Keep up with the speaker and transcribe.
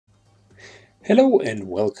Hello and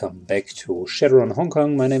welcome back to Shadowrun Hong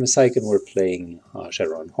Kong. My name is Syken. We're playing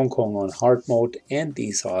Shadowrun Hong Kong on hard mode, and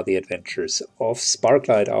these are the adventures of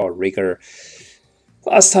Sparklight, our rigger.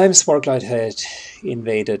 Last time Sparklight had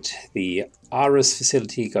invaded the Ares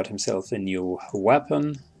facility, got himself a new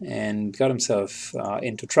weapon, and got himself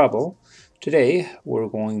into trouble. Today we're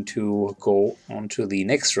going to go on to the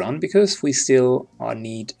next run because we still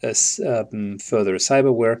need a further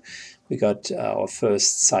cyberware. We got our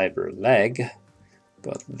first cyber leg,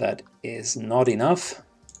 but that is not enough.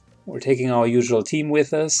 We're taking our usual team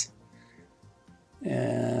with us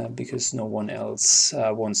because no one else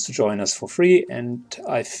wants to join us for free, and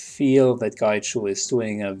I feel that Gaichu is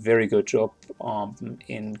doing a very good job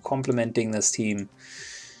in complementing this team.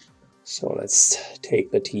 So let's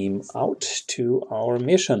take the team out to our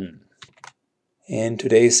mission. And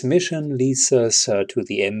today's mission leads us to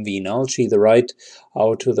the MV Nalchi. The ride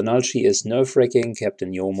out to the Nalchi is nerve-wracking.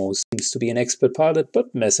 Captain Yomo seems to be an expert pilot,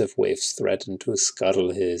 but massive waves threaten to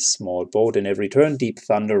scuttle his small boat in every turn. Deep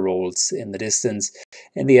thunder rolls in the distance,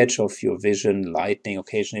 and the edge of your vision, lightning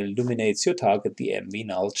occasionally illuminates your target, the MV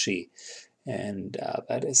Nalchi. And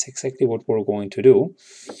that is exactly what we're going to do.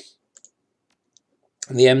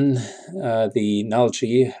 The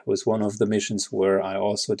Nalchi was one of the missions where I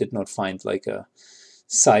also did not find like a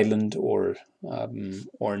silent or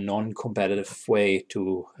non-competitive way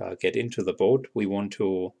to get into the boat. We want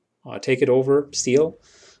to take it over, steal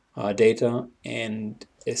data, and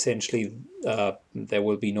essentially there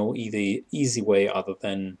will be no easy way other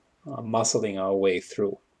than muscling our way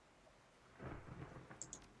through.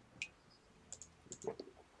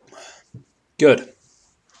 Good.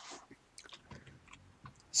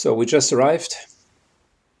 So we just arrived.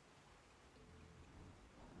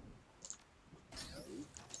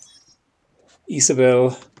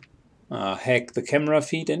 Isabel hacked the camera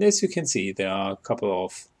feed, and as you can see, there are a couple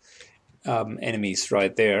of enemies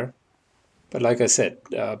right there. But like I said,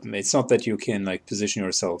 it's not that you can like position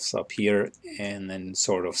yourselves up here and then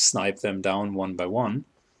sort of snipe them down one by one.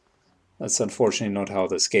 That's unfortunately not how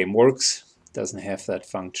this game works. It doesn't have that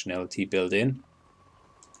functionality built in.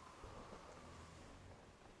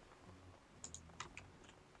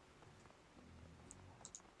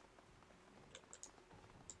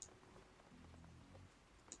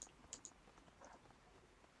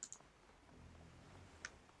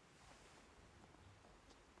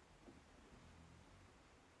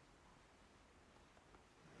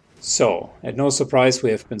 So, at no surprise,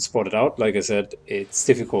 we have been spotted out. Like I said, it's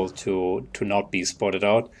difficult to not be spotted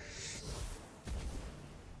out.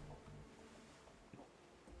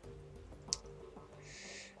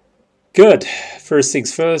 Good. First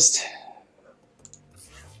things first.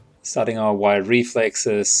 Starting our wild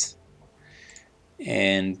reflexes.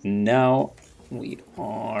 And now we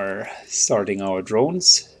are starting our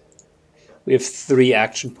drones. We have 3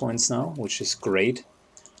 action points now, which is great.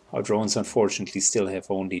 Our drones unfortunately still have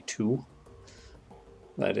only 2.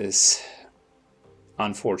 That is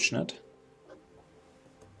unfortunate.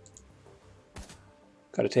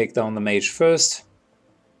 Gotta take down the mage first.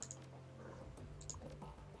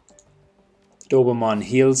 Doberman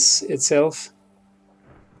heals itself.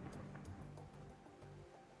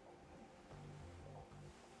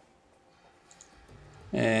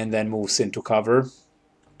 And then moves into cover.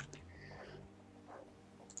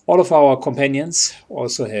 All of our companions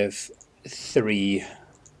also have 3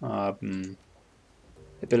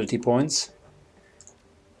 ability points,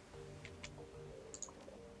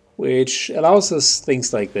 which allows us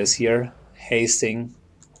things like this here, hasting,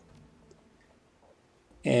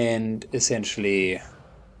 and essentially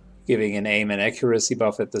giving an aim and accuracy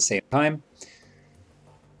buff at the same time.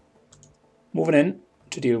 Moving in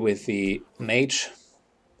to deal with the mage.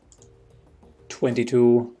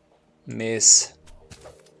 22, miss,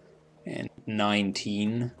 and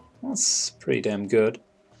 19. That's pretty damn good.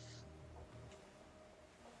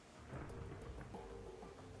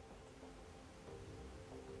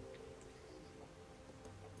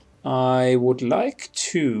 I would like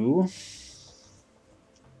to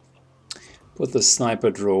put the sniper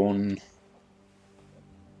drone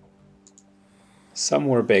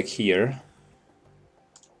somewhere back here.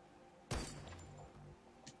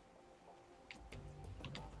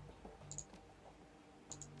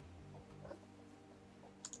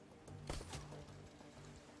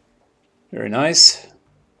 Very nice.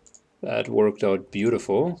 That worked out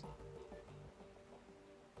beautiful.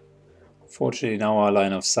 Fortunately, now our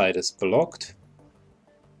line of sight is blocked.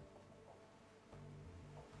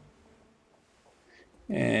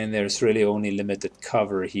 And there's really only limited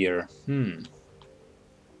cover here. Moving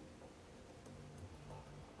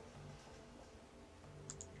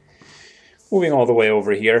all the way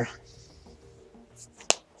over here.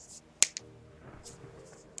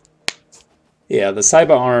 Yeah, the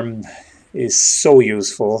cyber arm is so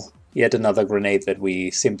useful. Yet another grenade that we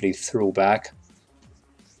simply threw back.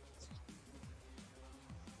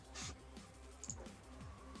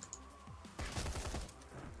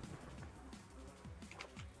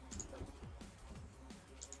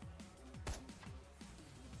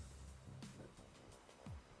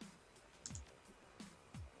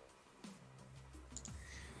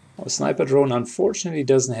 Our sniper drone unfortunately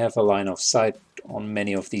doesn't have a line of sight on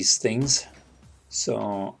many of these things.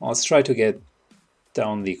 So let's try to get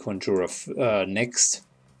down the Conjurer next.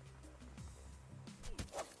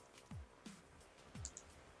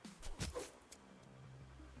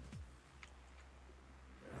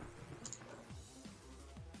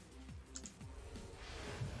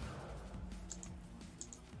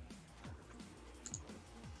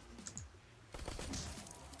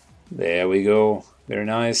 There we go. Very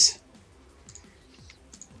nice.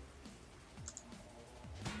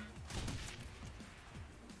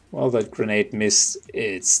 Well, that grenade missed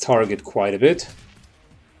its target quite a bit.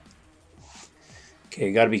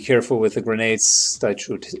 Okay, gotta be careful with the grenades.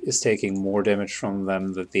 Daichu is taking more damage from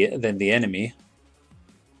them than the enemy.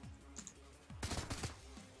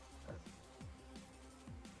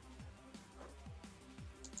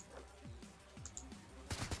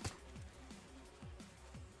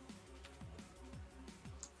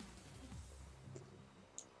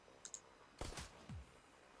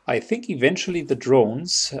 I think eventually the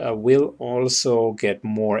drones will also get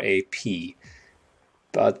more AP,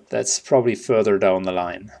 but that's probably further down the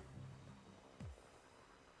line.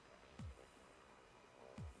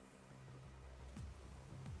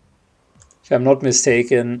 If I'm not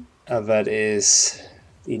mistaken, that is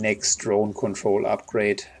the next drone control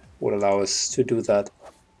upgrade would allow us to do that.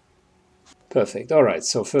 Perfect. Alright,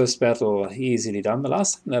 so first battle easily done. The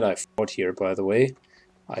last time that I fought here, by the way,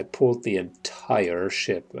 I pulled the entire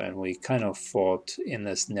ship and we kind of fought in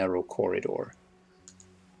this narrow corridor,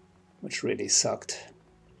 which really sucked.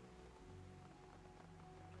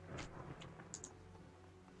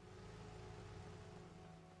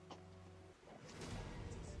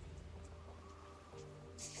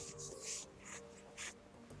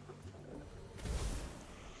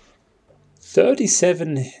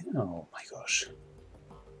 $37. Oh my gosh.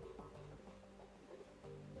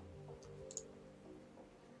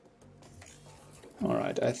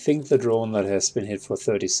 Alright, I think the drone that has been hit for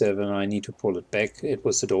 37, I need to pull it back. It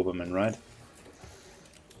was the Doberman, right?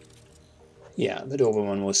 Yeah, the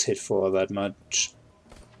Doberman was hit for that much.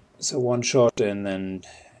 So one shot and then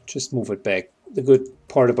just move it back. The good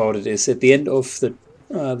part about it is at the end of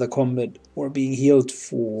the combat, we're being healed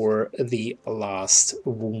for the last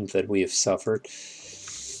wound that we have suffered.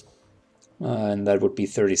 And that would be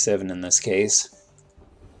 37 in this case.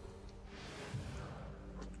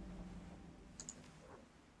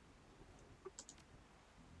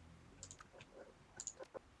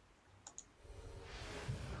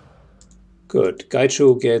 Good.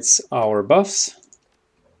 Gaichu gets our buffs.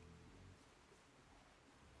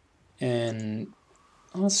 And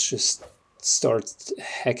let's just start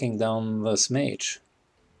hacking down this mage.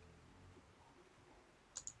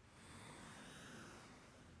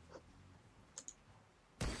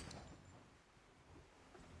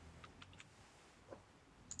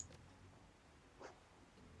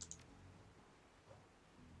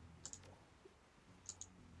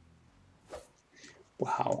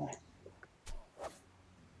 Wow.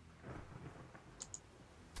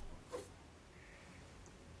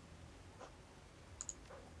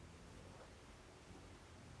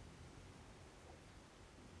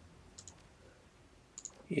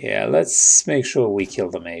 Yeah, let's make sure we kill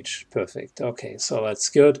the mage. Perfect. Okay, so that's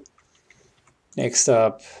good. Next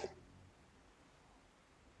up,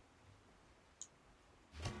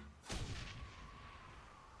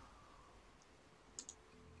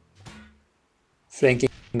 flanking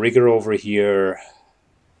rigger over here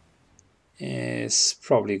is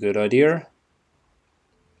probably a good idea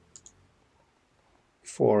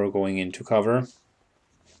before going into cover.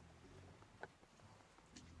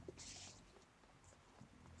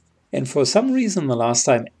 And for some reason the last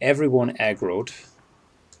time everyone aggroed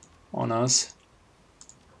on us,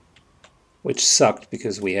 which sucked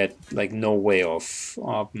because we had like no way of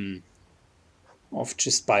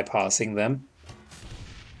just bypassing them.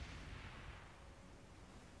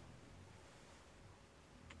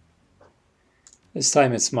 This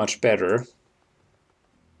time it's much better.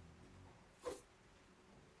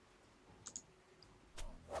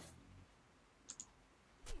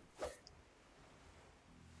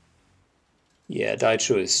 Yeah,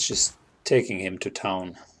 Daichu is just taking him to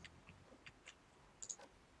town.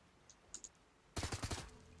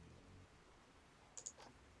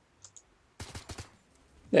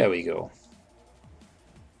 There we go.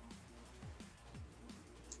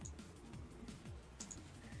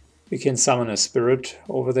 We can summon a spirit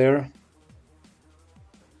over there.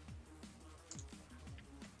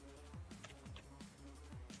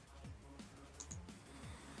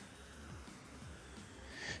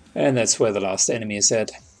 And that's where the last enemy is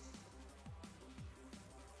at.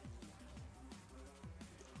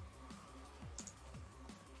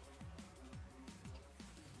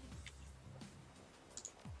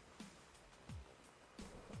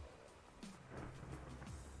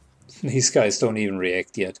 These guys don't even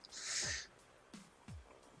react yet.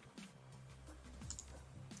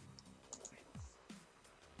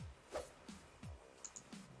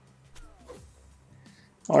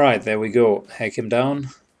 Alright, there we go. Hack him down.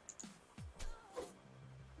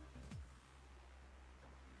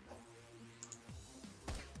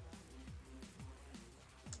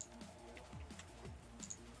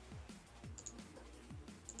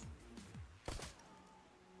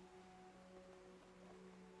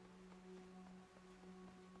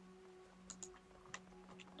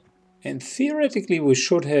 And theoretically we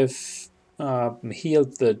should have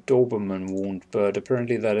healed the Doberman wound, but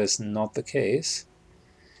apparently that is not the case.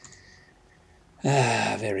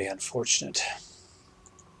 Very unfortunate.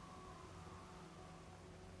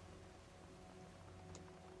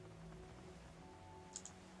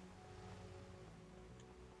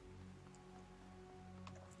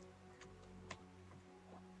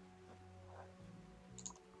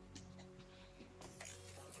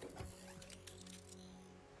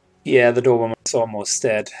 Yeah, the Doberman is almost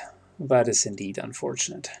dead. That is indeed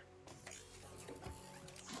unfortunate.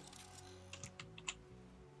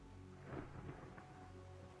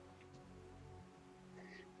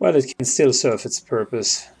 Well, it can still serve its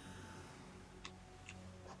purpose.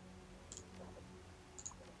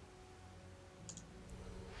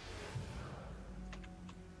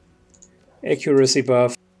 Accuracy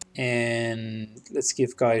buff, and let's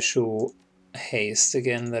give Gaishu haste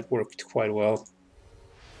again. That worked quite well.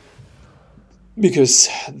 Because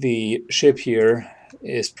the ship here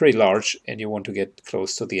is pretty large and you want to get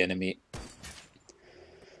close to the enemy.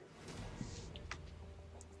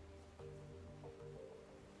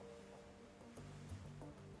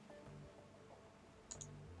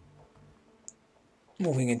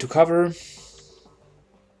 Moving into cover.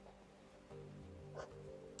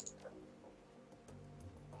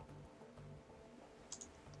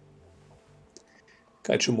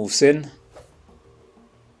 Gaishu moves in.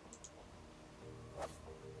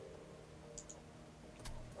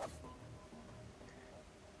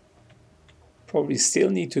 Probably still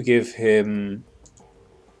need to give him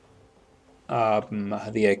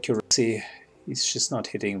the accuracy. He's just not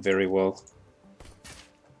hitting very well.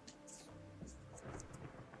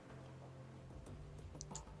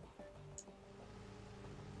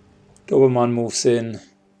 Doberman moves in.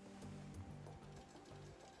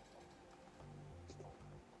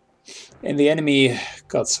 And the enemy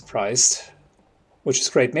got surprised, which is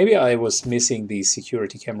great. Maybe I was missing the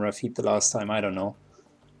security camera feed the last time, I don't know.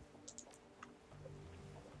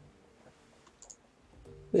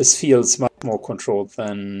 This feels much more controlled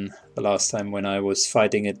than the last time when I was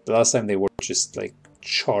fighting it. The last time they were just like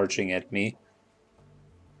charging at me.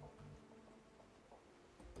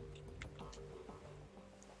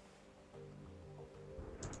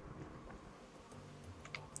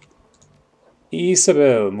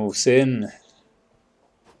 Isabel moves in.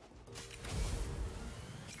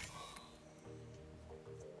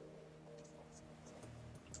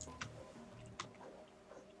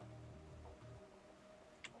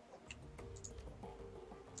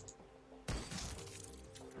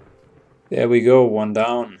 There we go, one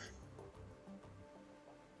down.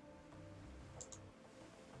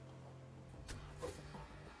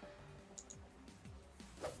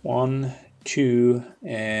 One, two,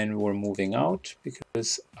 and we're moving out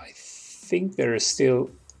because I think there is still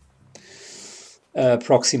a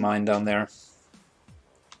proxy mine down there.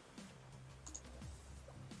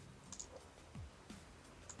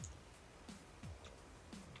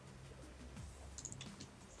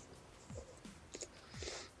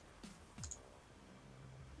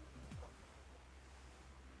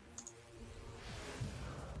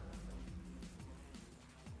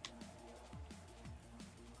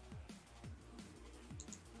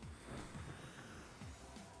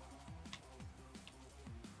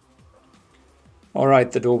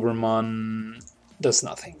 Alright, the Doberman does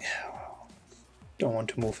nothing. Don't want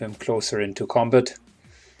to move him closer into combat.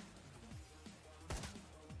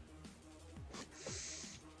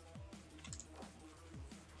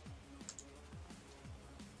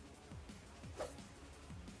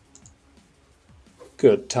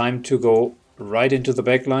 Good, time to go right into the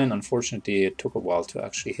back line. Unfortunately, it took a while to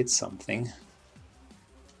actually hit something.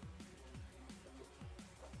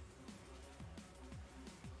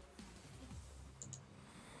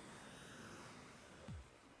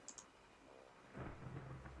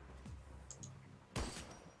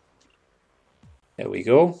 There we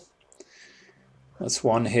go. That's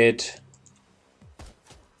one hit.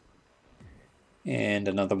 And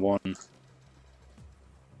another one.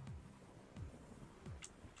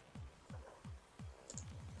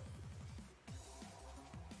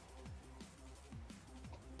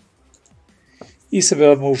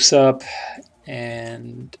 Isabel moves up,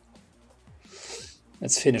 and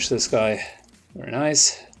let's finish this guy. Very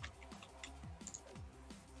nice.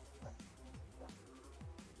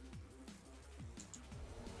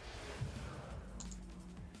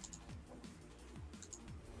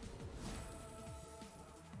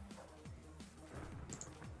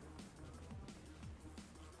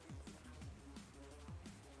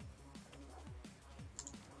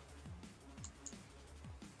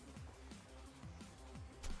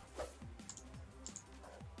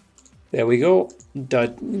 There we go.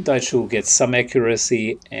 Daichu gets some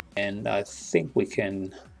accuracy, and I think we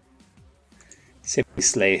can simply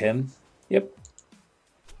slay him. Yep.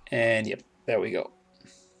 And yep, there we go.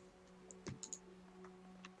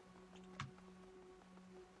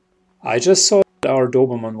 I just saw that our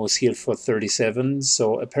Doberman was healed for 37,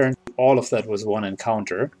 so apparently all of that was one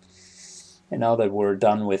encounter. And now that we're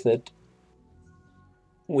done with it,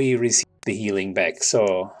 we received the healing back.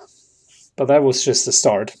 So, but that was just the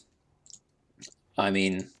start. I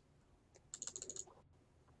mean,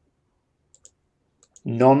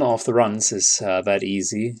 none of the runs is that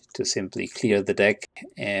easy to simply clear the deck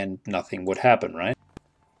and nothing would happen, right?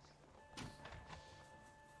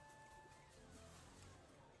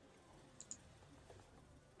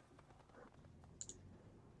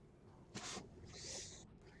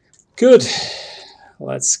 Good.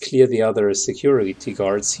 Let's clear the other security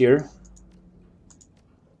guards here.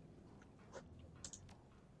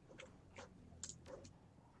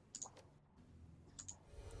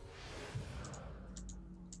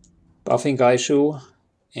 Buffing Gaishu,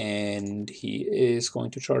 and he is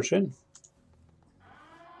going to charge in.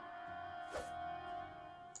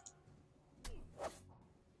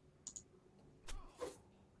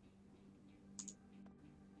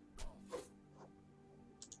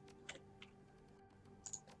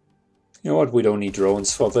 You know what, we don't need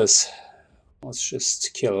drones for this. Let's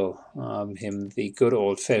just kill him the good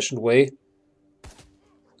old-fashioned way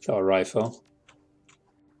with our rifle.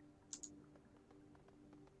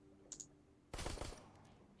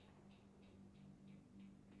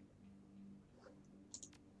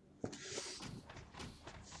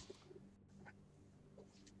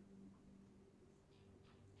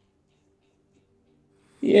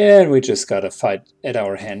 Yeah, and we just gotta fight at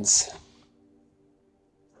our hands.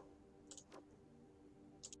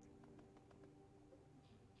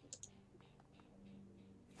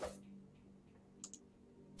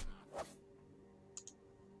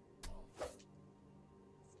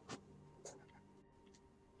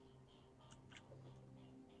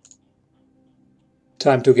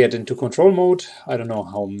 Time to get into control mode. I don't know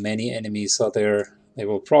how many enemies are there. They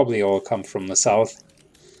will probably all come from the south.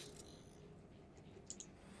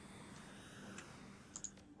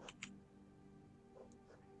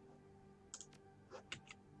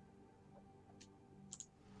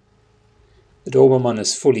 The Doberman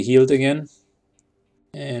is fully healed again,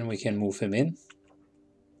 and we can move him in.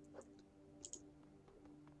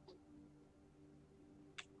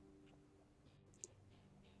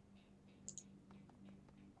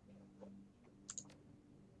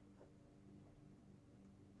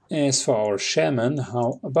 As for our shaman,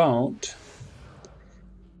 how about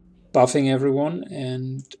buffing everyone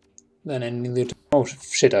and then ending the... Oh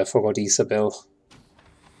shit, I forgot Isabel.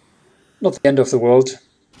 Not the end of the world,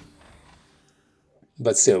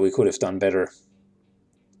 but still, we could have done better.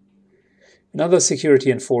 Another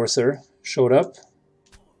security enforcer showed up.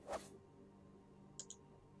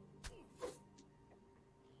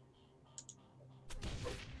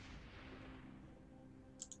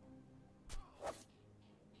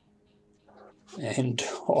 And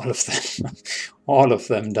all of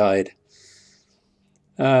them died.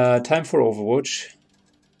 Time for Overwatch.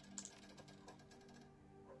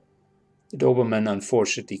 The Doberman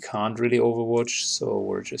unfortunately can't really Overwatch, so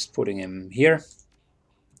we're just putting him here.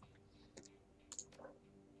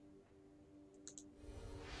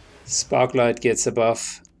 Sparklight gets a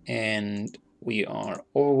buff, and we are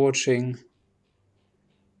Overwatching.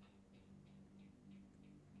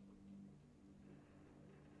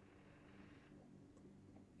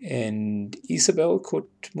 And Isabel could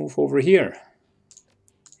move over here.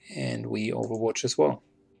 we overwatch as well.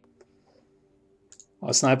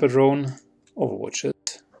 Our sniper drone overwatches.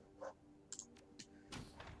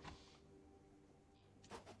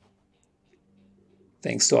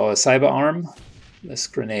 Thanks to our cyber arm, this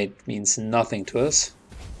grenade means nothing to us.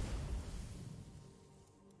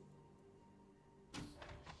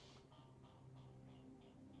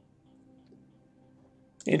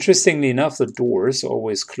 Interestingly enough, the doors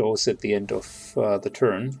always close at the end of the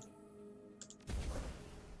turn.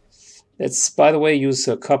 Let's, by the way, use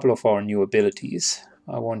a couple of our new abilities.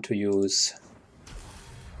 I want to use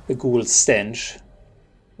the Ghoul's Stench.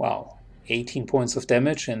 Wow, 18 points of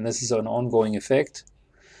damage, and this is an ongoing effect.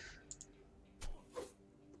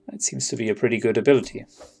 That seems to be a pretty good ability.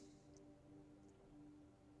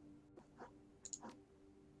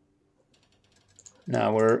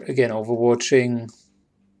 Now we're again overwatching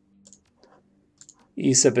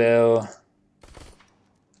Isabel.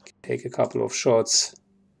 Take a couple of shots.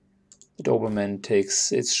 The Doberman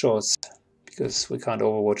takes its shots because we can't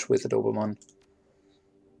overwatch with the Doberman.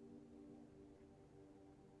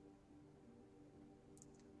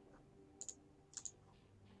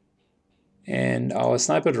 And our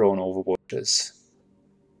sniper drone overwatches.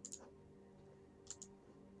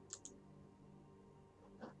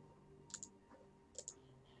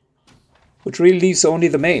 Which really leaves only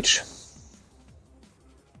the mage.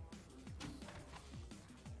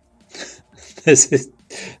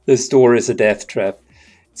 This door is a death trap.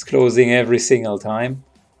 It's closing every single time.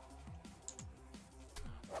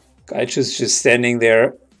 Gaichu's just standing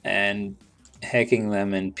there and hacking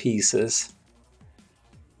them in pieces.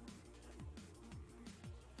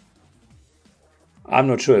 I'm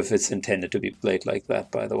not sure if it's intended to be played like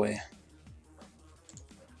that, by the way.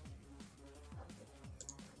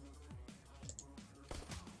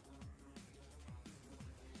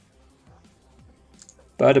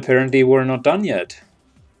 But apparently we're not done yet.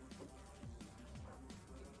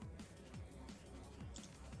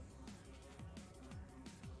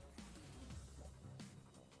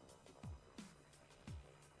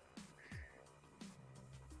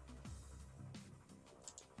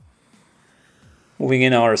 Moving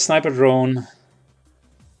in our sniper drone.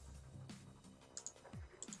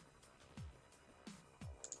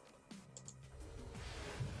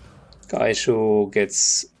 Gaishu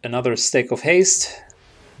gets another stack of haste.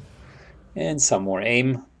 And some more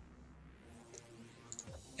aim.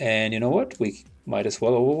 And you know what? We might as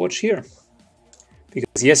well overwatch here.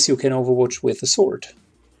 Because yes, you can overwatch with a sword.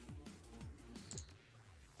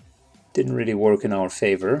 Didn't really work in our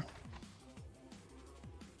favor.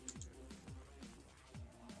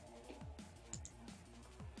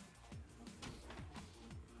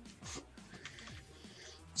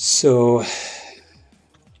 So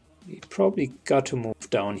we probably got to move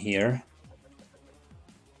down here.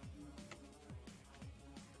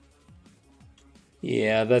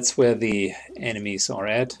 Yeah, that's where the enemies are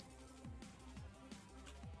at.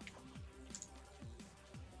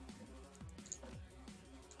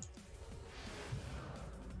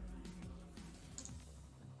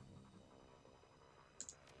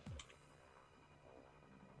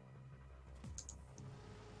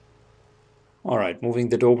 All right, moving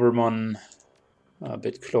the Doberman a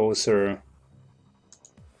bit closer.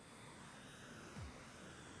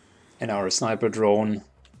 And our sniper drone.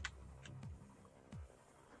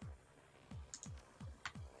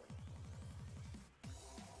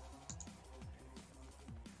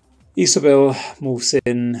 Isabel moves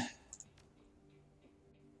in.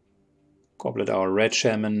 Goblet, our red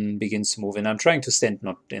shaman, begins to move in. I'm trying to stand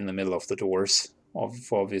not in the middle of the doors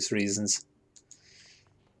for obvious reasons.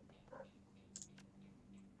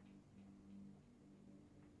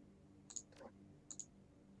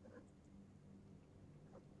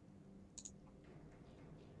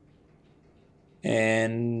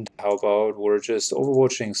 And how about we're just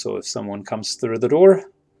overwatching, so if someone comes through the door,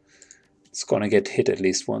 it's gonna get hit at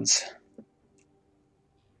least once.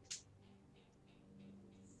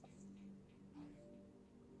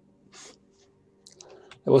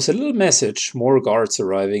 There was a little message, more guards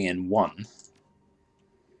arriving in 1.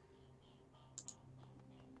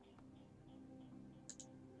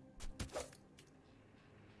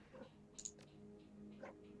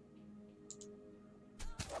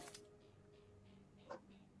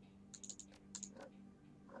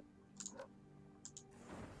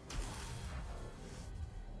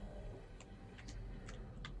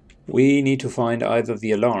 We need to find either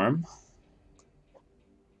the alarm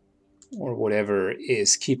or whatever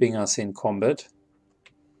is keeping us in combat,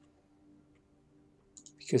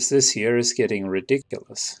 because this here is getting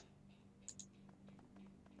ridiculous.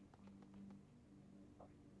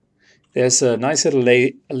 There's a nice little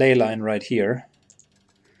ley line right here.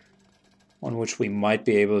 one which we might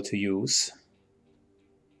be able to use.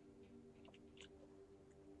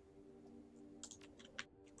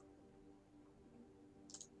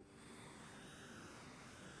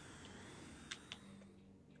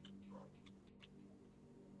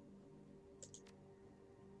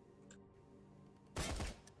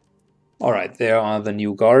 Alright, there are the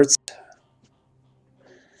new guards.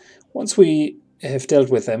 Once we have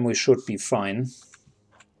dealt with them, we should be fine.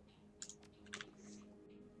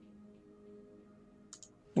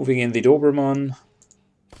 Moving in the Doberman.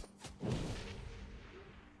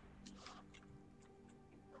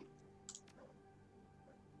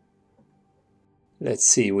 Let's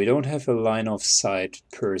see, we don't have a line of sight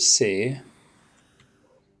per se.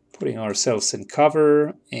 Putting ourselves in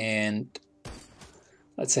cover, and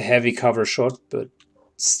that's a heavy cover shot, but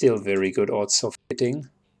still very good odds of hitting.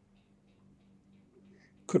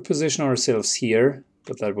 Could position ourselves here,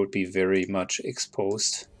 but that would be very much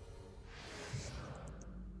exposed.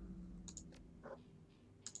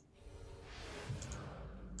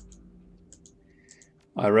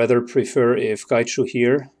 I rather prefer if Gaiju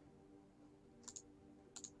here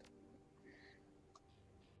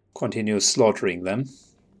continues slaughtering them.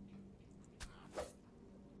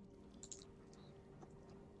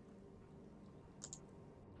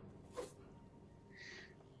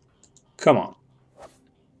 Come on.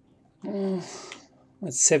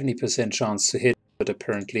 That's 70% chance to hit, but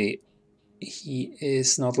apparently he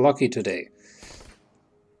is not lucky today.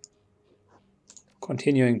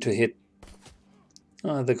 Continuing to hit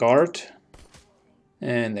the guard.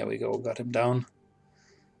 And there we go, got him down.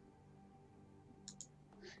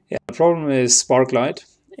 Yeah, the problem is Sparklight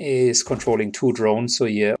is controlling 2 drones, so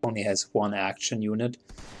he only has 1 action unit,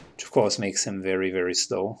 which of course makes him very, very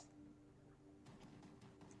slow.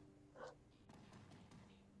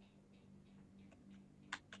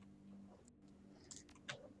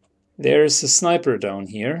 There's a sniper down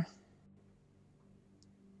here.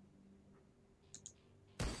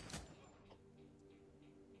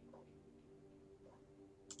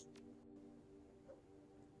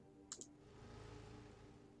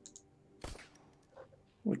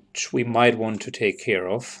 Which we might want to take care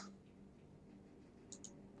of.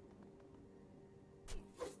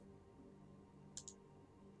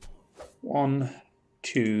 One,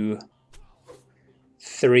 2,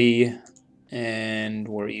 3, and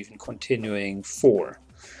we're even continuing 4.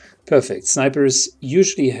 Perfect. Snipers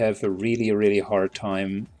usually have a really, really hard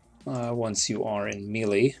time once you are in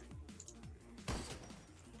melee,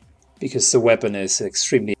 because the weapon is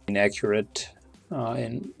extremely inaccurate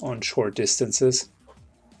on short distances.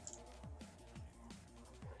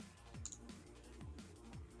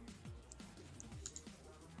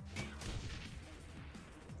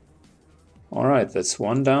 Alright, that's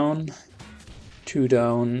 1 down, 2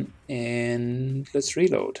 down, and let's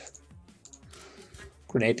reload.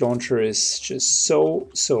 Grenade launcher is just so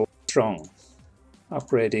strong.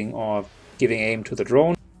 Upgrading or giving aim to the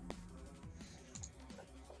drone.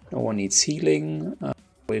 No one needs healing,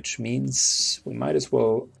 which means we might as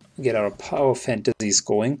well get our power fantasies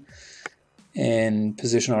going and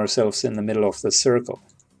position ourselves in the middle of the circle.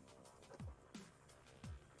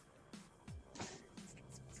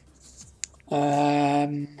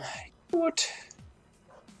 What?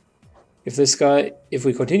 If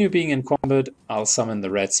we continue being in combat, I'll summon the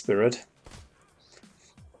Red Spirit.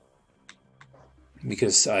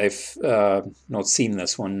 Because I've not seen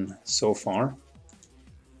this one so far.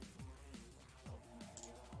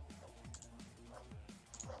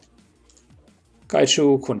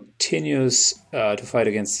 Gaiju continues to fight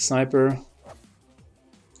against the sniper.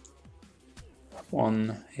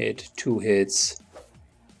 1 hit, 2 hits.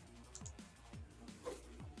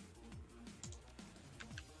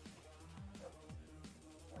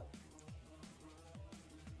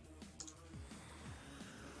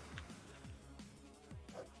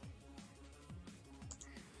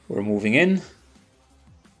 We're moving in.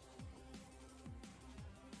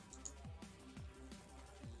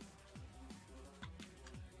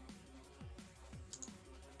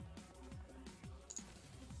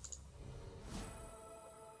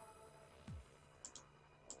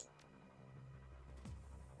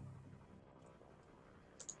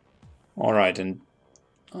 All right, and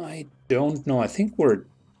I don't know. I think we're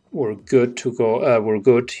good to go. We're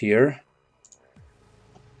good here.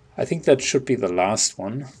 I think that should be the last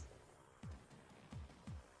one.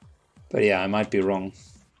 But yeah, I might be wrong.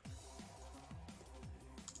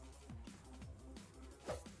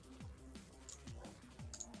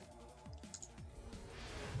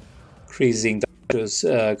 Increasing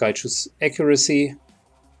Gaichu's accuracy.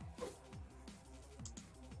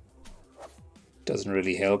 Doesn't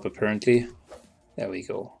really help, apparently. There we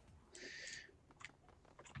go.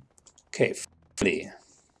 Okay, finally.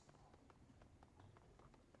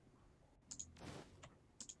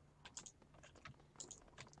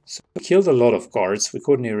 So we killed a lot of guards. We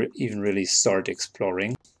couldn't even really start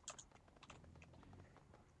exploring.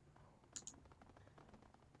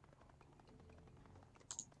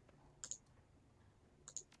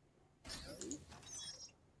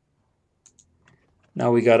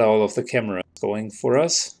 Now we got all of the cameras going for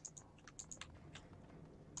us.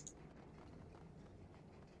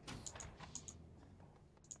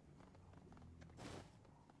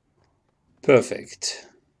 Perfect.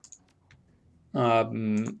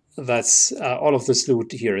 That's all of this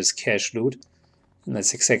loot here is cash loot, and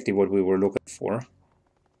that's exactly what we were looking for.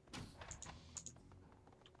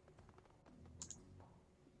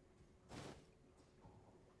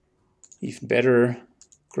 Even better,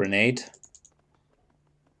 grenade.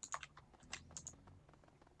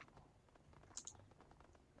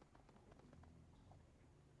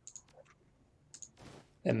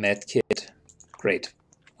 A med kit. Great.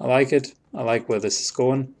 I like it. I like where this is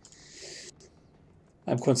going.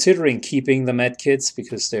 I'm considering keeping the med kits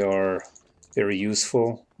because they are very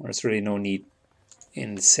useful. There's really no need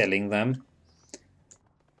in selling them.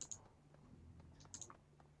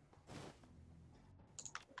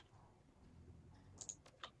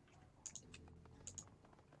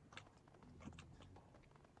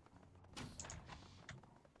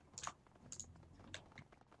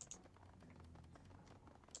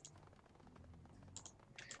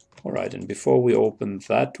 Alright, and before we open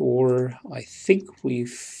that door, I think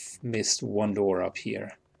we've missed one door up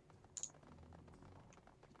here.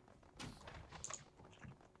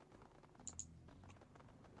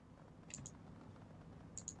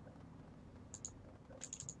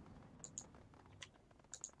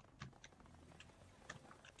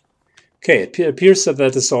 Okay, it appears that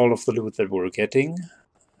that is all of the loot that we're getting.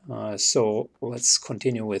 So let's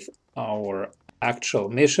continue with our actual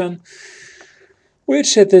mission,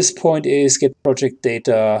 which at this point is get project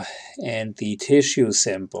data and the tissue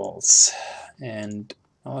samples. And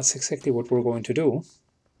that's exactly what we're going to do.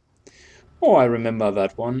 Oh, I remember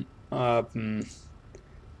that one. Oh,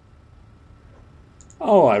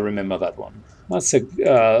 I remember that one. That's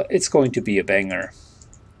it's going to be a banger.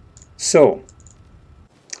 So,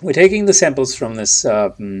 we're taking the samples from this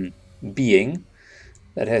being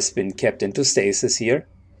that has been kept into stasis here.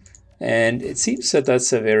 And it seems that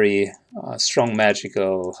that's a very strong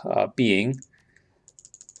magical being.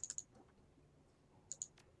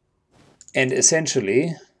 And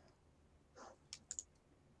essentially,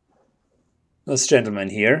 this gentleman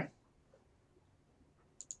here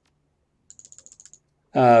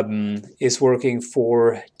is working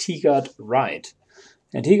for Tigat Wright.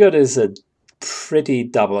 And Tigat is a pretty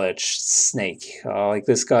double-edged snake. Like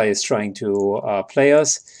this guy is trying to play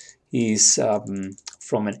us. He's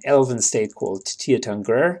from an elven state called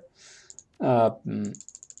Tirtangrer.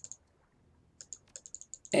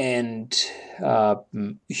 And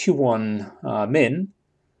Huon Min,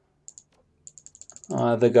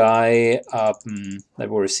 the guy that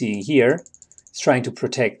we're seeing here, is trying to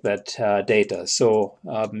protect that data. So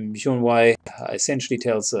Huon Wai essentially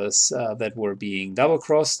tells us that we're being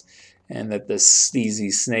double-crossed and that this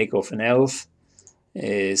sleazy snake of an elf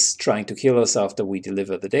is trying to kill us after we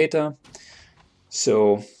deliver the data.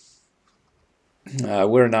 So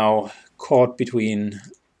we're now caught between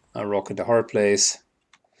a rock and a hard place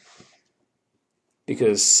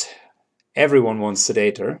because everyone wants the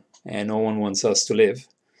data and no one wants us to live.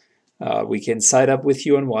 We can side up with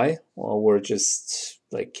Huon Wai, or we're just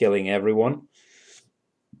like killing everyone.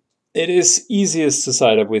 It is easiest to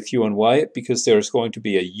side up with Huon Wai because there's going to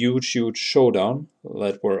be a huge showdown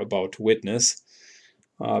that we're about to witness.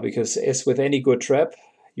 Because as with any good trap,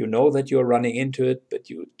 you know that you're running into it, but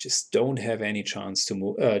you just don't have any chance to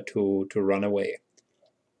move to run away.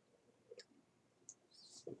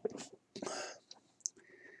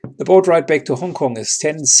 The boat ride back to Hong Kong is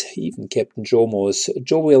tense. Even Captain Jomo's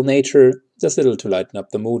jovial nature does little to lighten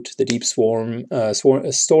up the mood. The deep storm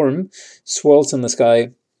swirls in the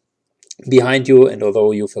sky behind you, and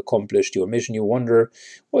although you've accomplished your mission, you wonder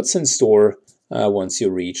what's in store once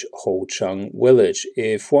you reach Ho Chung Village.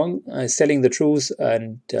 If Huang is telling the truth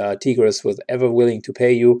and Tigris was ever willing to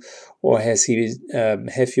pay you, or have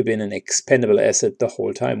you been an expendable asset the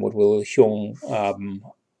whole time? What will Hyung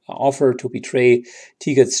offer to betray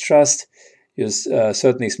Tigrit's trust?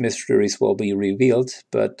 Certainly mysteries will be revealed,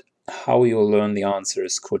 but how you'll learn the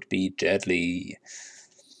answers could be deadly.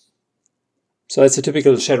 So that's a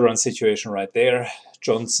typical Shadowrun situation right there.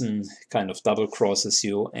 Johnson kind of double crosses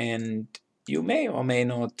you, and you may or may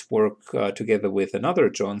not work together with another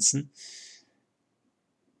Johnson.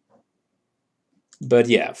 But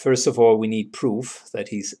yeah, first of all, we need proof that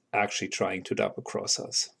he's actually trying to double cross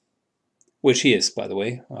us. Which he is, by the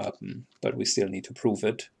way, but we still need to prove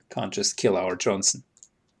it. Can't just kill our Johnson.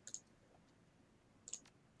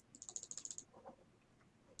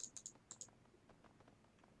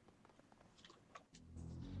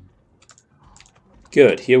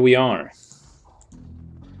 Good, here we are.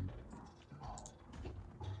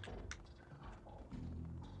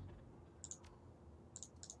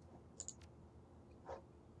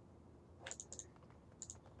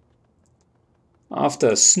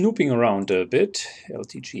 After snooping around a bit,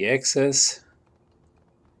 LTG access.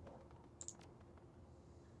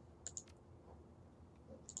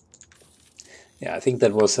 Yeah, I think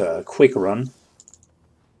that was a quick run.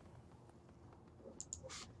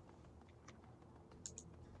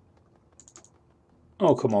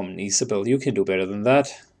 Oh, come on, Isabel, you can do better than that.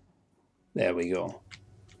 There we go.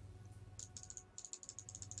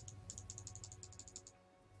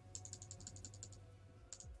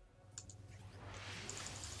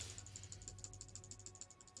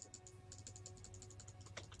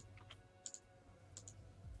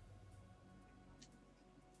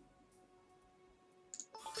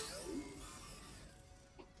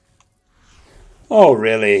 Oh,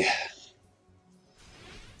 really?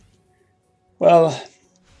 Well,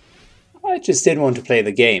 I just didn't want to play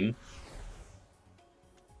the game.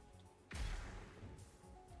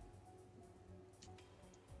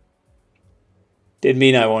 Didn't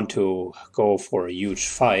mean I want to go for a huge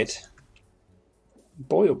fight.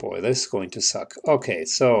 Boy, oh boy, this is going to suck. Okay,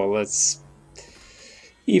 so let's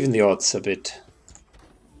even the odds a bit.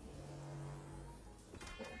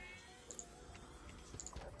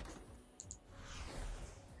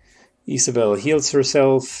 Isabel heals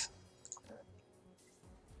herself.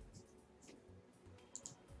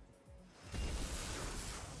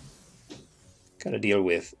 Gotta deal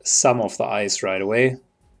with some of the ice right away.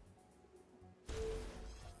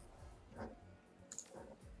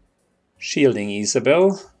 Shielding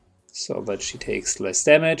Isabel so that she takes less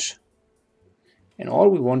damage. And all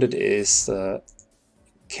we wanted is the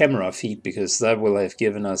camera feed, because that will have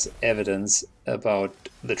given us evidence about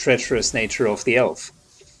the treacherous nature of the elf.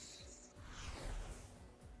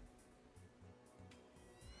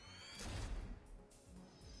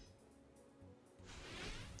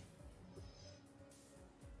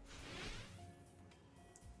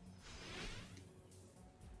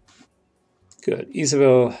 Good.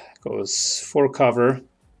 Isabel goes for cover.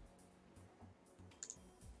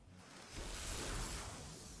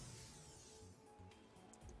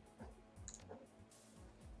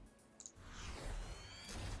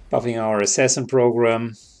 Buffing our assassin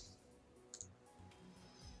program.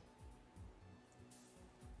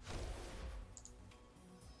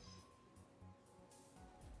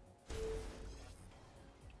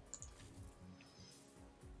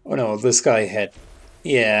 Oh no, this guy had,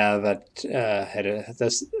 yeah,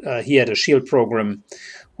 that he had a shield program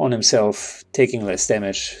on himself, taking less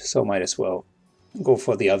damage, so might as well go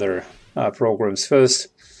for the other programs first.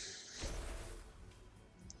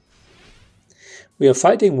 We are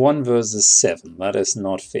fighting 1 versus 7. That is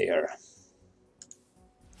not fair.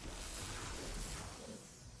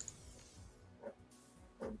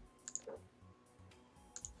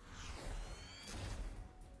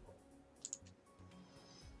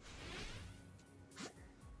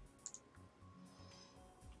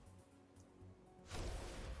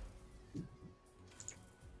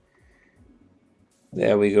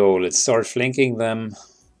 There we go. Let's start flanking them.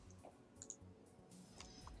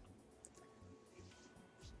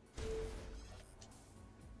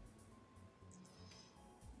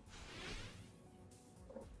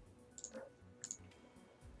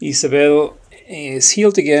 Isabel is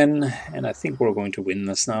healed again, and I think we're going to win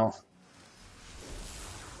this now.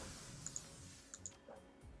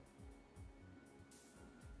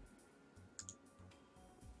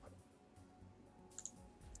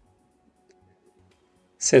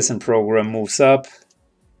 Assassin program moves up,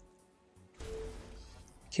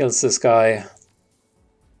 kills this guy,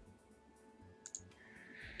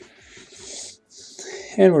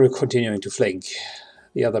 and we're continuing to flank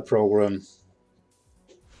the other program.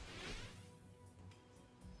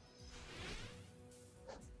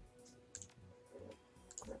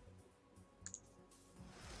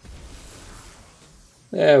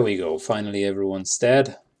 There we go, finally everyone's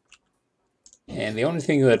dead. And the only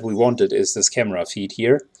thing that we wanted is this camera feed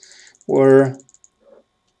here, where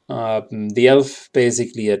the elf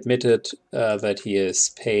basically admitted that he is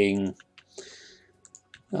paying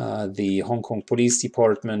the Hong Kong Police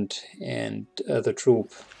Department and the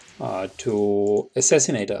troop to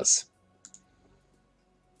assassinate us.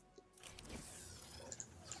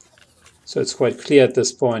 So it's quite clear at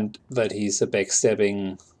this point that he's a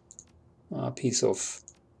backstabbing piece of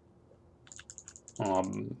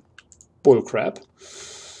bullcrap.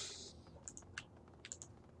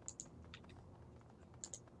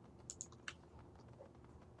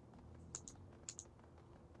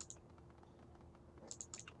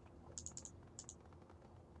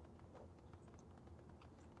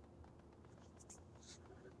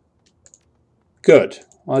 Good.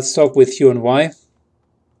 Let's talk with U and Y.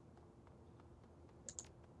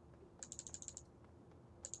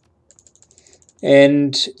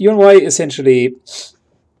 And U and Y essentially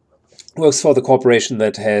works for the corporation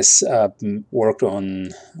that has worked on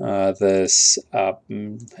this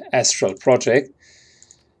astral project.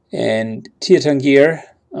 And Tirtangir,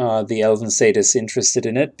 the elven state, is interested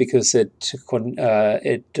in it because it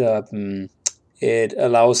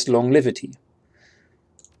allows longevity.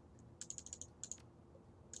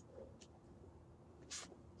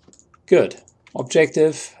 Good.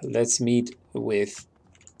 Objective, let's meet with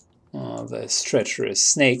this treacherous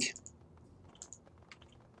snake.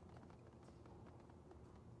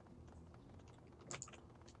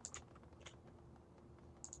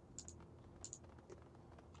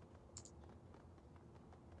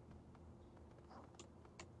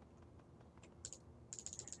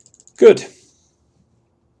 Good.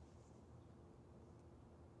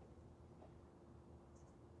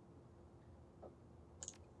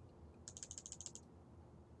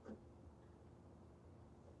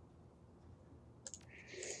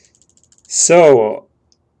 So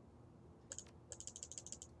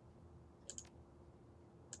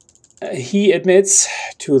he admits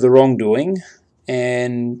to the wrongdoing,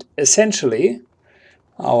 and essentially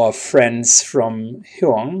our friends from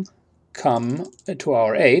Hyong come to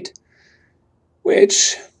our aid,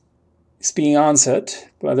 which is being answered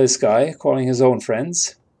by this guy calling his own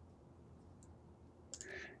friends.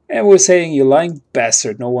 And we're saying, you lying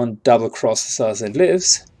bastard, no one double crosses us and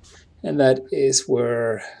lives. And that is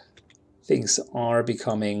where things are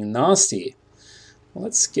becoming nasty.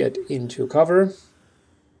 Let's get into cover.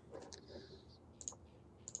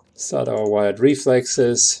 Start our wired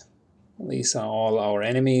reflexes. These are all our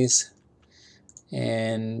enemies.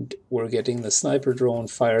 And we're getting the sniper drone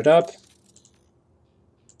fired up.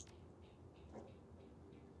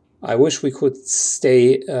 I wish we could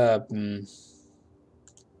stay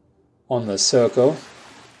on the circle,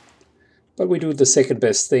 but we do the second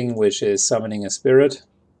best thing, which is summoning a spirit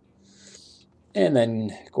and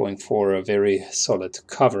then going for a very solid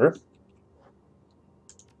cover.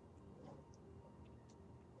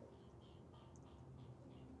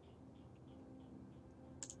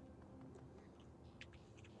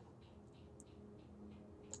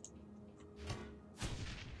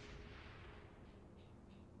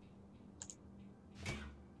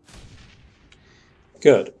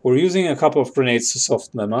 Good. We're using a couple of grenades to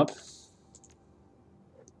soften them up.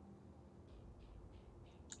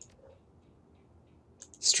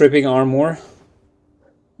 Stripping armor.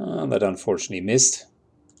 That unfortunately missed.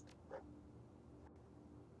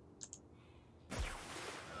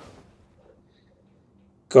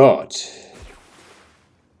 God.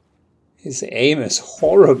 His aim is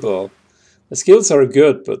horrible. The skills are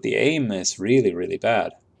good, but the aim is really, really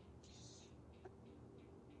bad.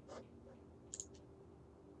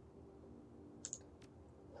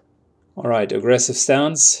 Alright, aggressive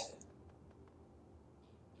stance.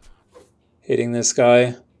 Hitting this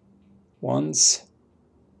guy once.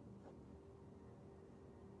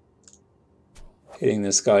 Hitting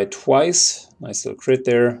this guy twice. Nice little crit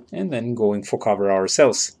there. And then going for cover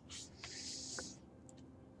ourselves.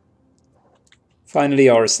 Finally,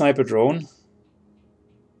 our sniper drone.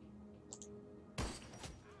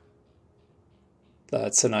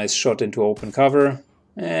 That's a nice shot into open cover.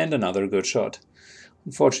 And another good shot.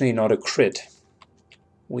 Unfortunately, not a crit.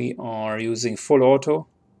 We are using full auto.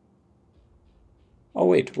 Oh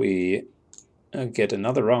wait, we get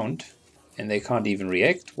another round. And they can't even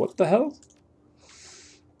react. What the hell?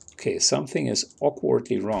 Okay, something is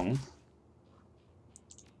awkwardly wrong.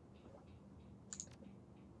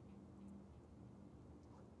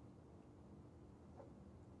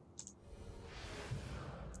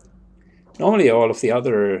 Normally all of the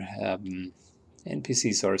other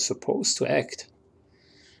NPCs are supposed to act.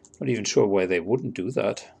 Not even sure why they wouldn't do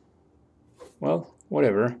that. Well,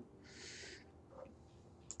 whatever.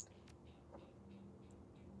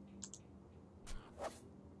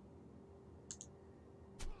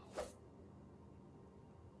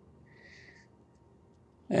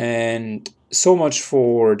 And so much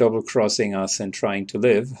for double-crossing us and trying to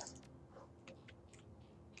live.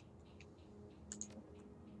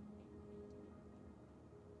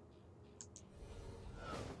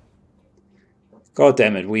 God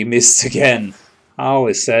damn it, we missed again. How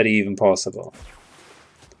is that even possible?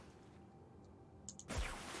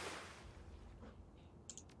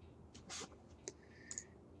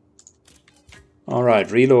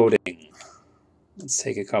 Alright, reloading. Let's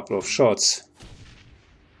take a couple of shots.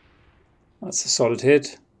 That's a solid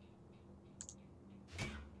hit.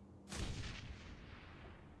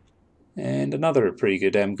 And another pretty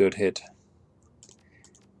good, damn good hit.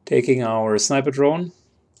 Taking our sniper drone.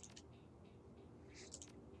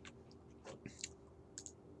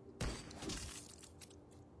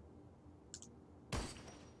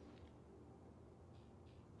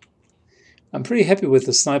 I'm pretty happy with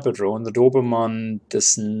the sniper drone. The Doberman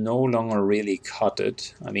does no longer really cut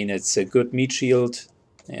it. I mean, it's a good meat shield.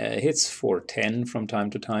 It hits for 10 from time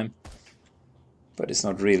to time. But it's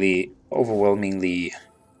not really overwhelmingly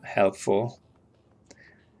helpful.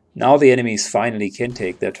 Now the enemies finally can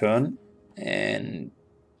take their turn. And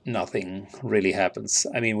nothing really happens.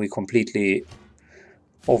 I mean, we completely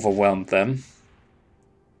overwhelmed them.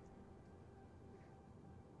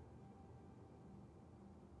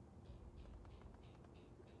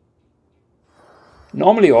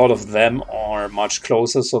 Normally all of them are much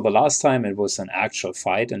closer, so the last time it was an actual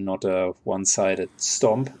fight and not a one-sided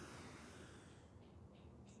stomp.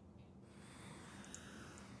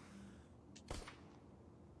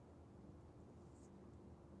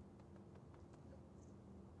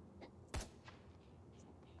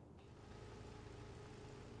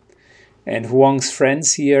 And Huang's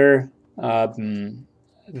friends here,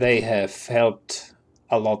 they have helped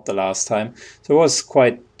a lot the last time. So it was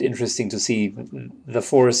quite interesting to see the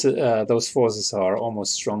force. Those forces are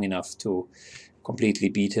almost strong enough to completely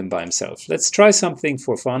beat him by himself. Let's try something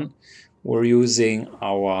for fun. We're using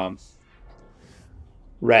our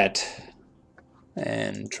rat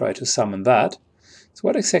and try to summon that. So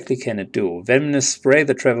what exactly can it do? Venomous spray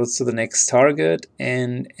that travels to the next target,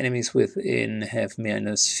 and enemies within have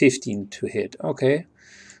minus 15 to hit. Okay,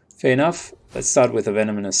 fair enough. Let's start with a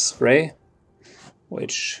venomous spray,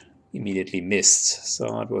 which immediately missed,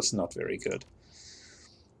 so it was not very good.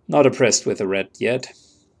 Not impressed with the red yet.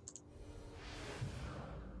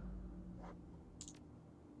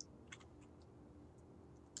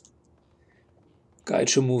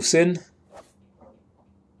 Gaichu moves in.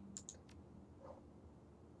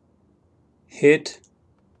 Hit.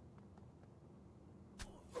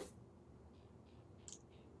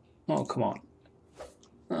 Oh, come on.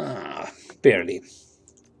 Barely.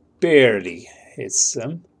 Barely hits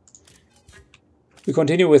them. We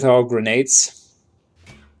continue with our grenades.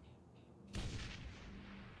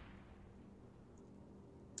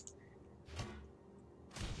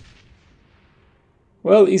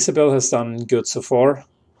 Well, Isabel has done good so far.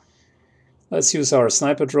 Let's use our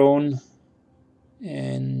sniper drone.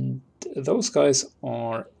 And those guys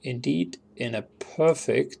are indeed in a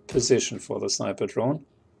perfect position for the sniper drone.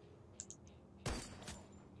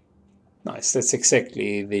 Nice, that's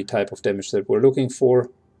exactly the type of damage that we're looking for.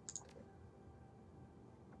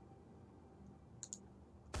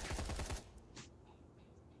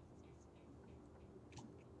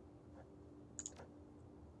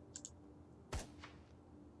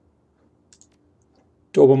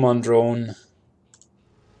 Doberman drone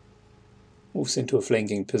moves into a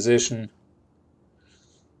flanking position.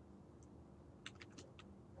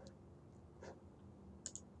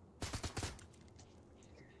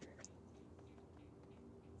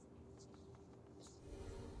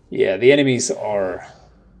 Yeah, the enemies are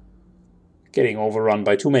getting overrun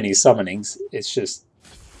by too many summonings. It's just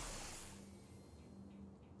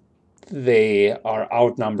they are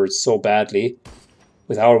outnumbered so badly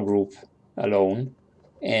with our group alone.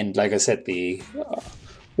 And like I said, the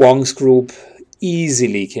Wong's group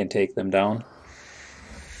easily can take them down.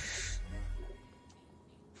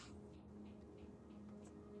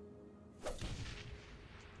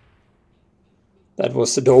 That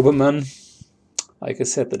was the Doberman. Like I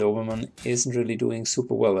said, the Doberman isn't really doing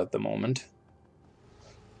super well at the moment.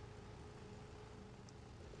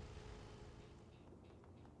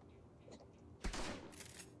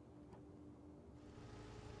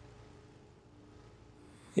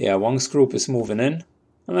 Yeah, Wong's group is moving in,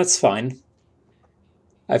 and that's fine.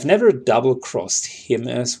 I've never double-crossed him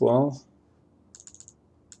as well.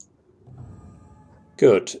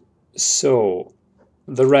 Good. So,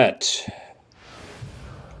 the rat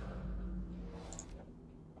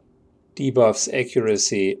debuffs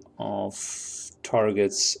accuracy of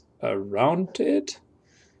targets around it.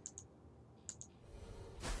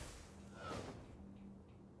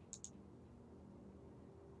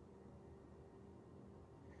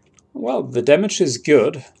 Well, the damage is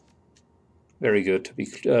good. Very good, to be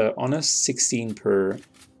honest. 16 per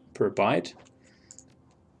bite.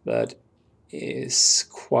 That is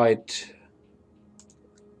quite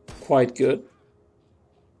good.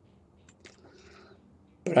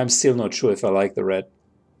 But I'm still not sure if I like the red.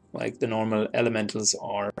 Like the normal elementals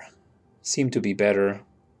seem to be better.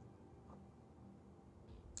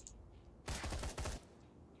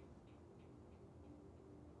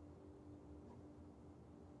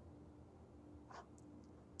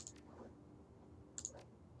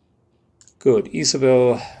 Good.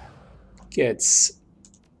 Isabel gets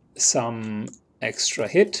some extra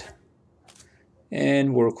hit.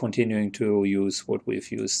 And we're continuing to use what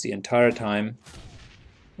we've used the entire time,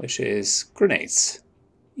 which is grenades.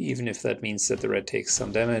 Even if that means that the red takes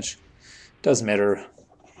some damage. Doesn't matter.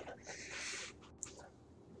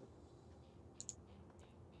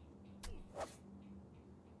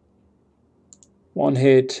 One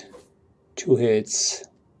hit, 2 hits,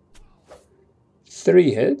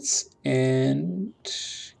 3 hits, and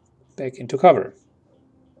back into cover.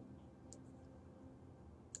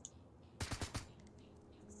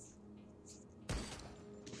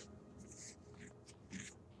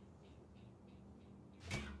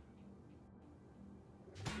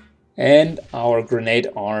 And our grenade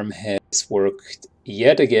arm has worked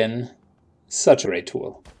yet again. Such a great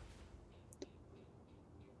tool.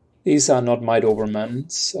 These are not my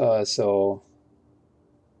Dobermans, so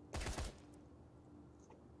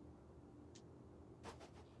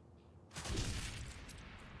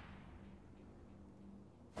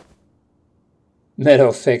matter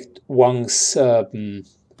of fact, Wang's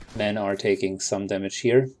men are taking some damage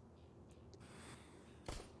here.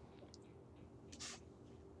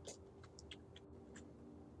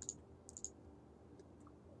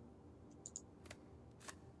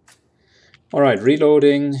 Alright,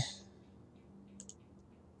 reloading.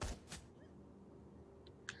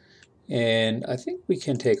 And I think we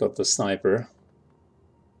can take out the sniper.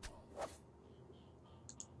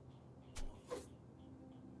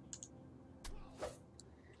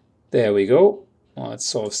 There we go. Well, it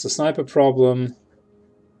solves the sniper problem.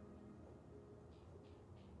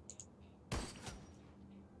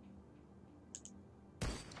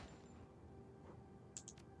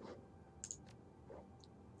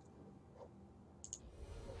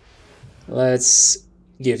 Let's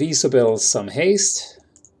give Isabel some haste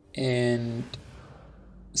and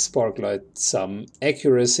Sparklight some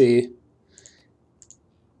accuracy.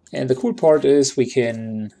 And the cool part is we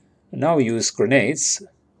can now use grenades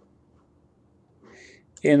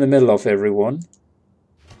in the middle of everyone,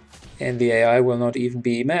 and the AI will not even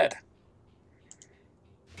be mad.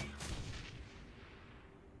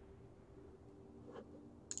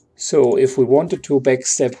 So if we wanted to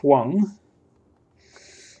backstab Wang,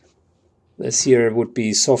 this here would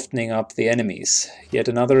be softening up the enemies. Yet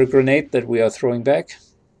another grenade that we are throwing back.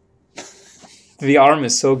 The arm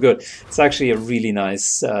is so good. It's actually a really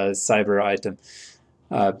nice cyber item.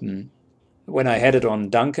 When I had it on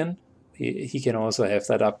Duncan, he can also have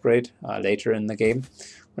that upgrade later in the game.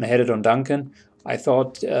 When I had it on Duncan, I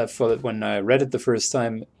thought when I read it the first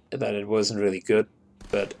time that it wasn't really good,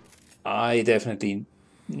 but I definitely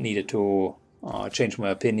needed to change my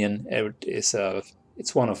opinion.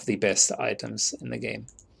 It's one of the best items in the game.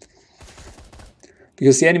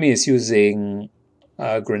 Because the enemy is using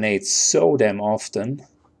grenades so damn often.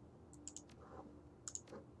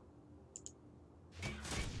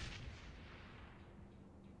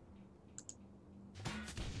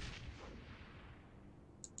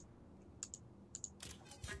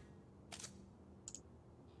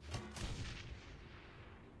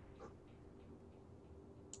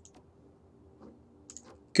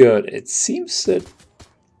 Good. It seems that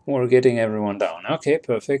we're getting everyone down. Okay,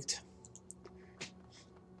 perfect.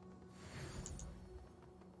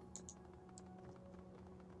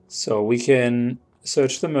 So we can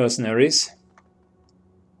search the mercenaries.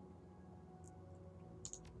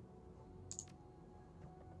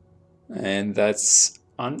 And that's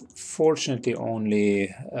unfortunately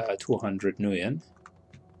only 200 nuyen.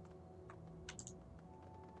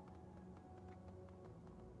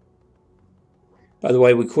 By the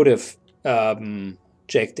way, we could have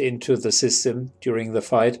checked into the system during the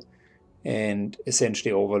fight and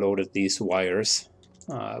essentially overloaded these wires.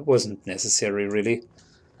 It wasn't necessary, really.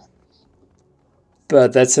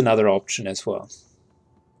 But that's another option as well.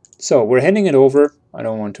 So we're handing it over. I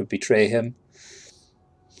don't want to betray him.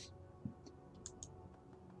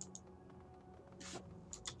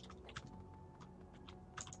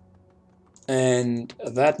 And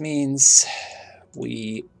that means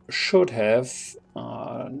we should have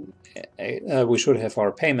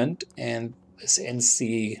our payment, and this ends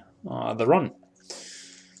the run.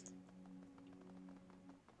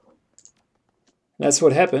 That's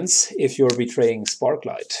what happens if you're betraying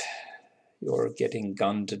Sparklight. You're getting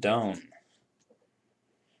gunned down.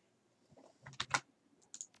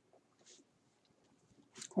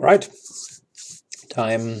 All right,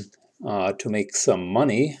 time to make some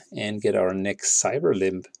money and get our next cyber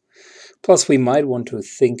limb. Plus, we might want to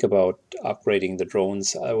think about upgrading the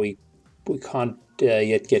drones. We can't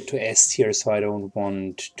yet get to S tier, so I don't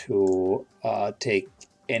want to take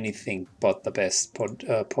anything but the best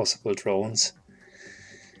possible drones.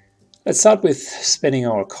 Let's start with spending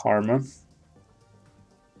our karma.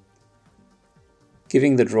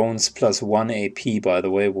 Giving the drones plus 1 AP, by the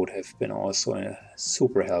way, would have been also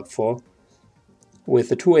super helpful. With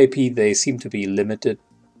the 2 AP, they seem to be limited.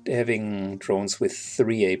 Having drones with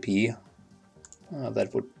 3 AP,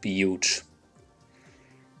 that would be huge.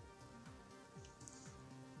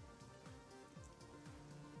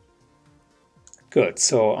 Good,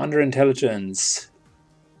 so under intelligence,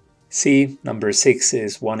 see, number 6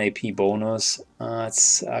 is 1 AP bonus.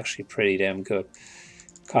 It's actually pretty damn good.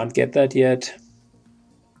 Can't get that yet.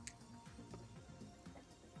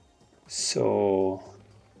 So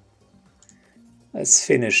let's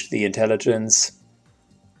finish the intelligence.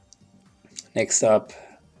 Next up,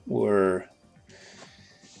 we're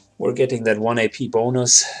getting that 1 AP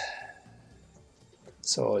bonus.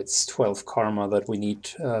 So it's 12 karma that we need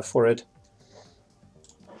for it.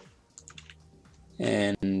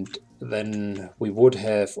 And then we would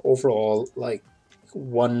have overall like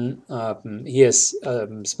one,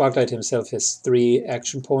 Sparklight himself has 3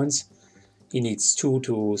 action points. He needs 2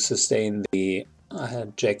 to sustain the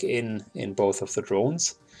jack in both of the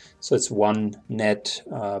drones. So it's 1 net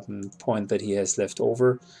point that he has left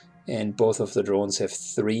over, and both of the drones have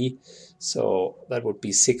 3. So that would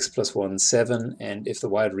be 6 plus 1, 7. And if the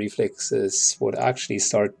wild reflexes would actually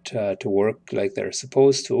start to work like they're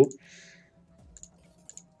supposed to,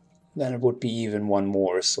 then it would be even 1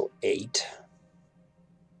 more, so 8.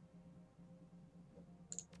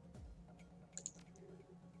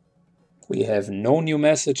 We have no new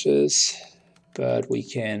messages, but we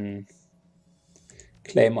can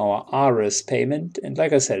claim our Ares payment. And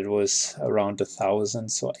like I said, it was around 1,000,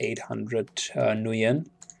 so 800 nuyen.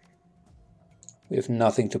 We have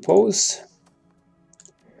nothing to pose.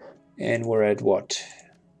 And we're at what?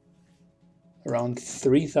 Around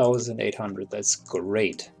 3,800. That's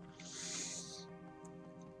great.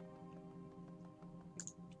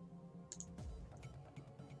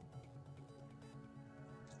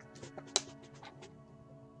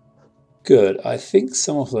 Good. I think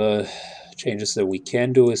some of the changes that we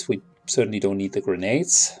can do is we certainly don't need the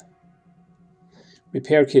grenades.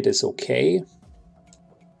 Repair kit is okay.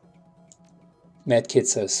 Med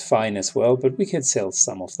kits is fine as well, but we can sell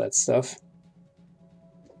some of that stuff.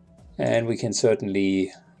 And we can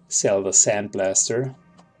certainly sell the sandblaster.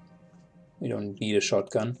 We don't need a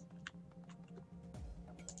shotgun.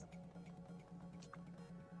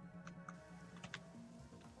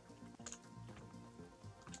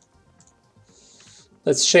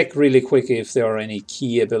 Let's check really quick if there are any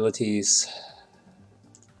key abilities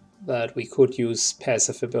that we could use,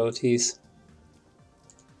 passive abilities.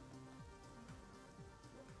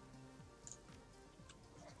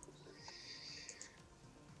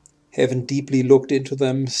 Haven't deeply looked into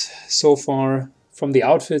them so far. From the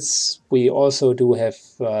outfits, we also do have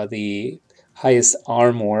the highest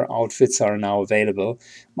armor outfits are now available.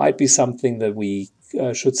 Might be something that we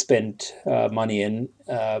should spend money in.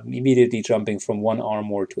 Immediately jumping from 1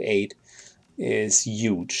 armor to 8 is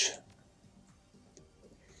huge.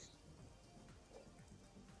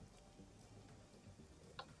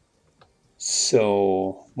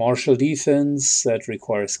 So martial defense, that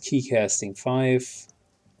requires key casting 5.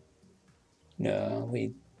 No,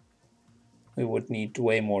 we would need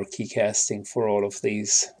way more key casting for all of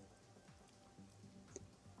these.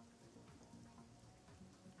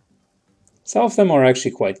 Some of them are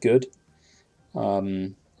actually quite good.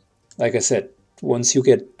 Like I said, once you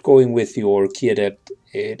get going with your key adept,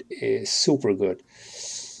 it is super good.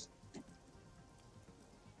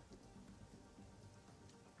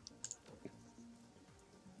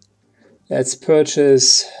 Let's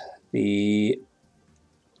purchase the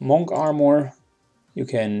monk armor. You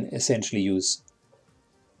can essentially use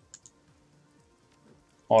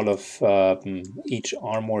all of each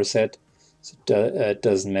armor set, so it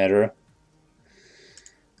doesn't matter.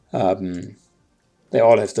 They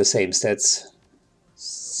all have the same stats,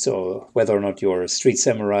 so whether or not you're a street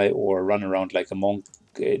samurai or run around like a monk,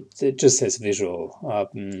 it just has visual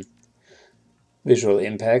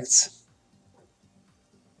impacts.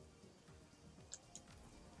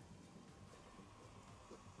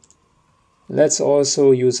 Let's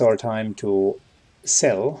also use our time to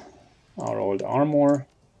sell our old armor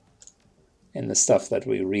and the stuff that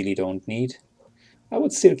we really don't need. I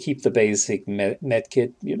would still keep the basic med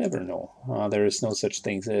kit. You never know. There is no such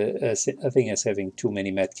thing as a thing as having too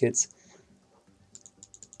many med kits.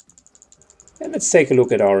 And let's take a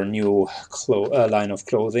look at our new line of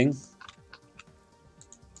clothing.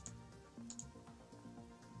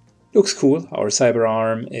 Looks cool. Our cyber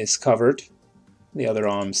arm is covered. The other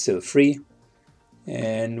arm still free.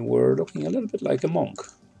 And we're looking a little bit like a monk.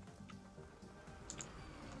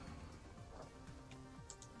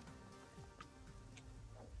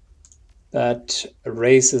 That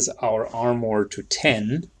raises our armor to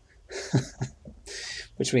 10.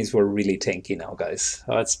 Which means we're really tanky now, guys.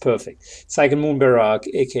 That's perfect. Syken Moonbarak,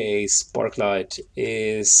 aka Sparklight,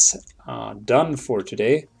 is done for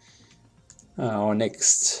today. Our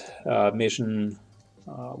next mission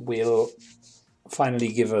will finally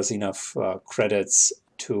give us enough credits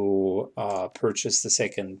to purchase the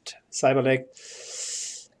second cyberleg.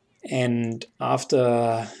 And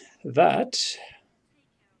after that,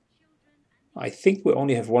 I think we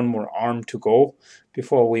only have one more arm to go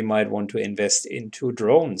before we might want to invest into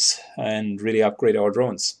drones and really upgrade our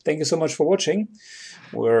drones. Thank you so much for watching.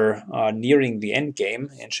 We're nearing the end game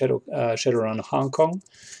in Shadowrun Hong Kong.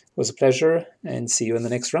 It was a pleasure, and see you in the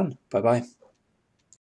next run. Bye-bye.